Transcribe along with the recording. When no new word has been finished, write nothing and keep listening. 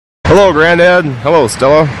Hello, Granddad. Hello,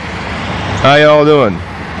 Stella. How y'all doing?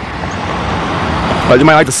 But you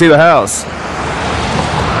might like to see the house.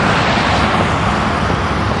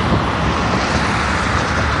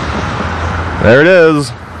 There it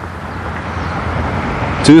is.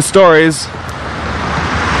 2 stories.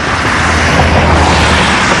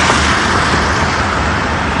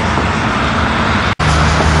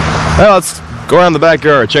 Well, let's go around the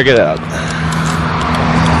backyard, check it out.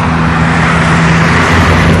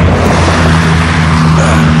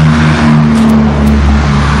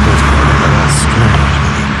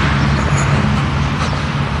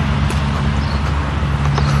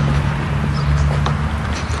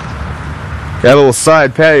 Got a little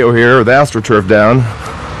side patio here with AstroTurf down.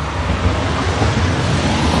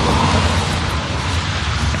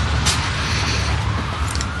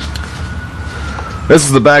 This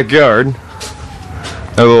is the backyard.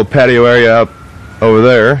 Got a little patio area up over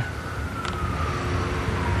there.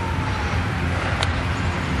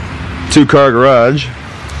 2-car garage.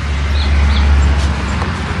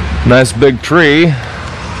 Nice big tree.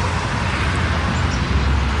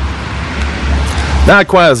 Not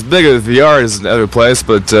quite as big as the yard as the other place,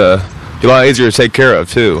 but a lot easier to take care of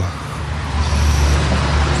too.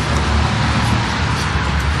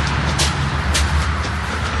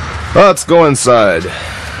 Let's go inside.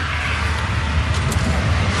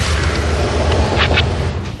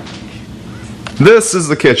 This is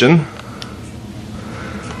the kitchen.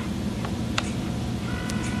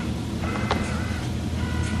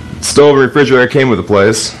 Stove and refrigerator came with the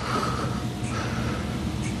place.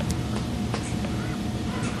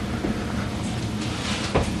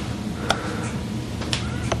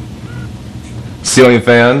 Ceiling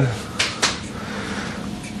fan.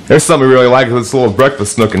 There's something we really like, this little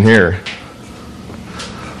breakfast nook in here.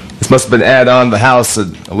 This must have been added on to the house at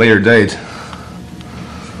a later date.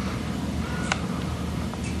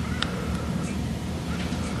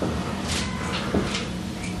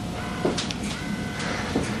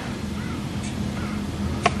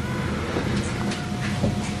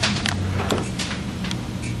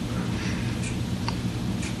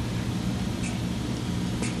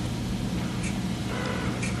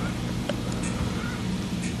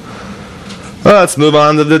 Well, let's move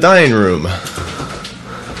on to the dining room.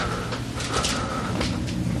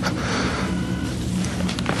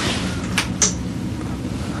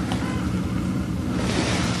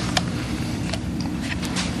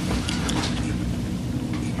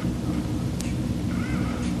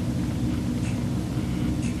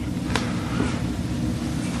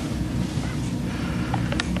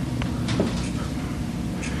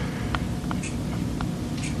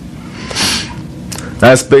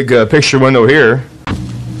 Nice big picture window here.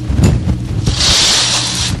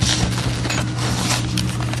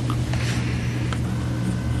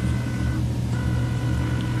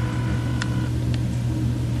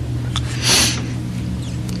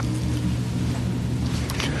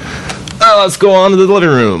 Now let's go on to the living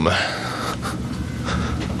room.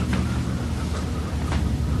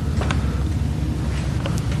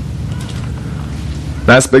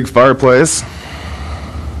 Nice big fireplace.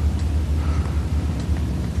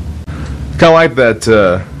 Kind of like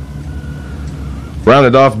that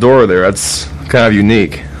rounded off door there. That's kind of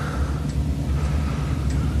unique.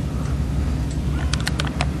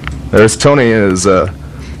 There's Tony in his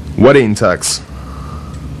wedding tux.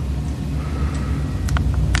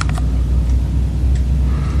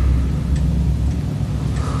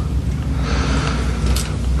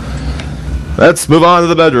 Let's move on to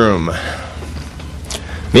the bedroom.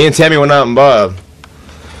 Me and Tammy went out and bought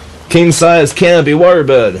a king-size canopy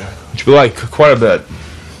waterbed, which we like quite a bit.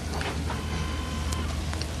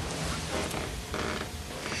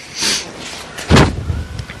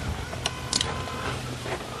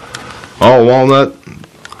 All walnut.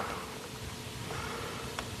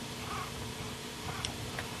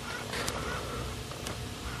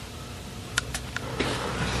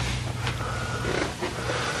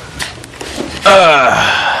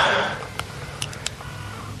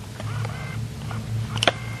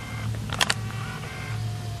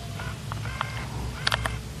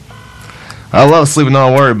 I love sleeping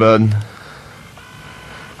on a waterbed.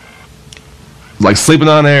 Like sleeping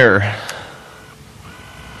on air.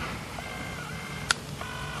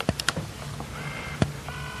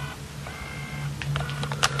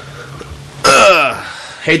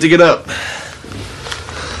 Hate to get up.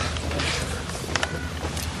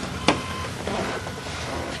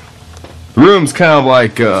 The room's kind of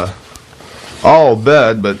like all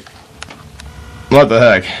bed, but what the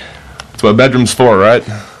heck? That's what bedroom's for, right?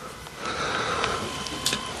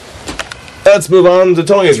 Let's move on to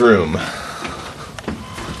Tony's room.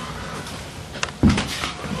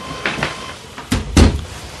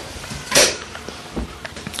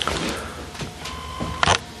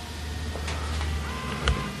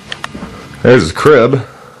 There's his crib.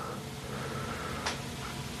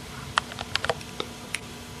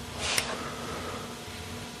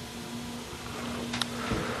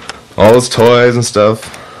 All his toys and stuff,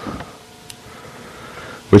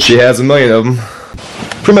 which he has a million of them.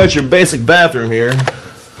 Pretty much your basic bathroom here.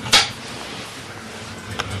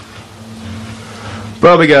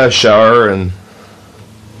 Probably got a shower and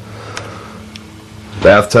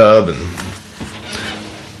bathtub and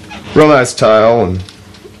real nice tile. And I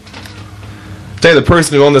tell you, the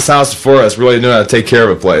person who owned this house before us really knew how to take care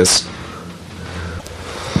of a place.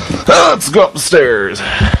 Let's go up the stairs.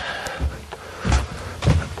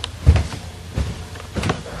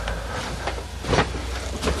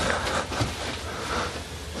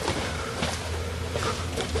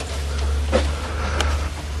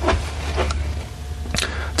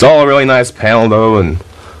 It's all a really nice panel though, and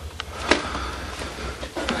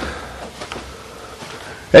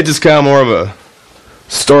it's just kind of more of a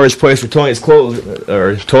storage place for Tony's clothes,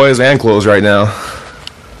 or toys and clothes right now.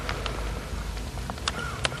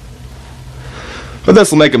 But this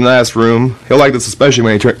will make him a nice room. He'll like this especially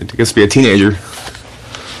when he gets to be a teenager.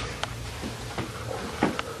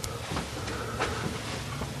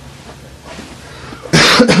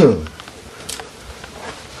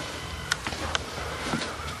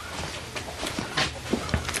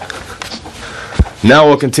 Now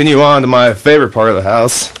we'll continue on to my favorite part of the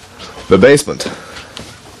house, the basement.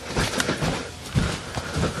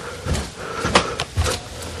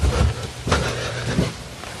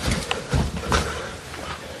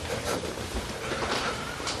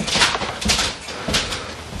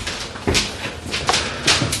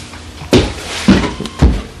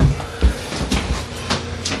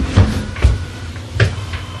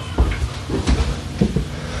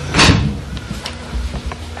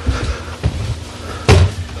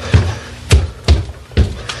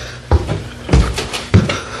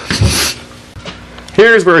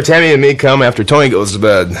 Here's where Tammy and me come after Tony goes to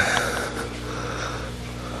bed.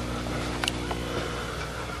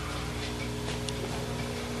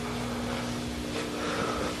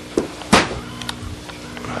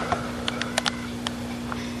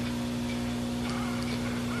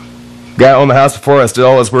 Guy owned the house before us did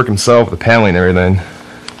all this work himself with the paneling and everything.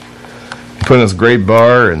 He put in this great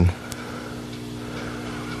bar and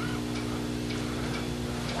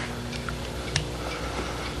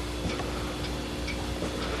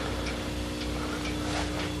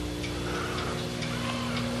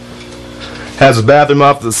has a bathroom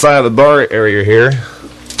off to the side of the bar area here.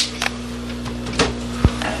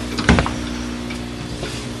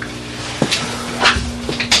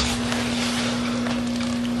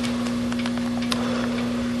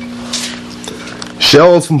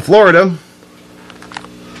 Shells from Florida.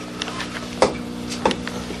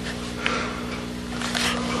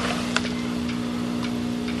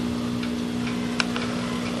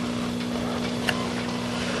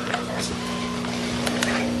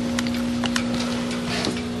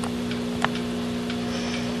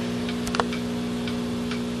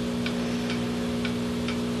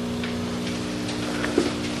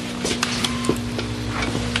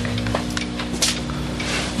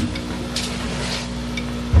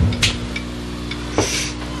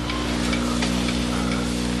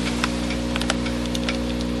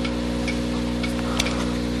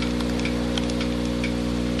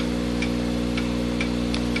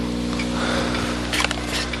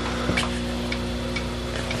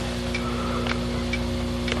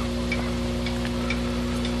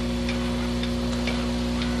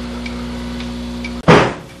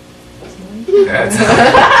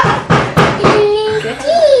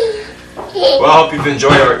 Well, I hope you've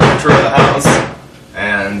enjoyed our tour of the house,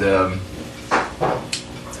 and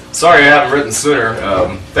sorry I haven't written sooner.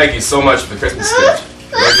 Thank you so much for the Christmas gift.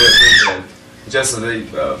 Really do appreciate it. Just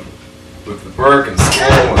with the work and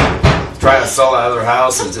school and trying to sell that other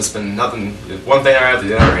house, it's just been nothing. One thing after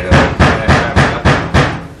the other, you know.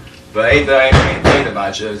 But I ain't that I ain't thinking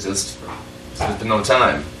about you. It's just been no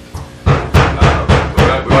time. We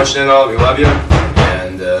want you to know we love you,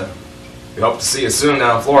 and we hope to see you soon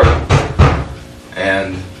down in Florida.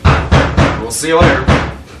 And we'll see you later.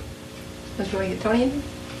 Let's go get Tony in.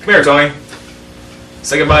 Come here, Tony.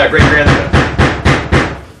 Say goodbye to great granddad.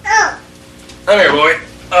 Come here, boy.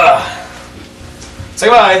 Say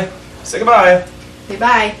goodbye. Say goodbye. Say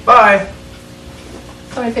bye. Bye.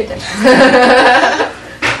 Tony, pay attention. Bye.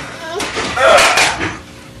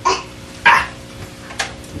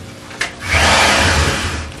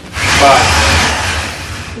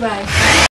 Bye.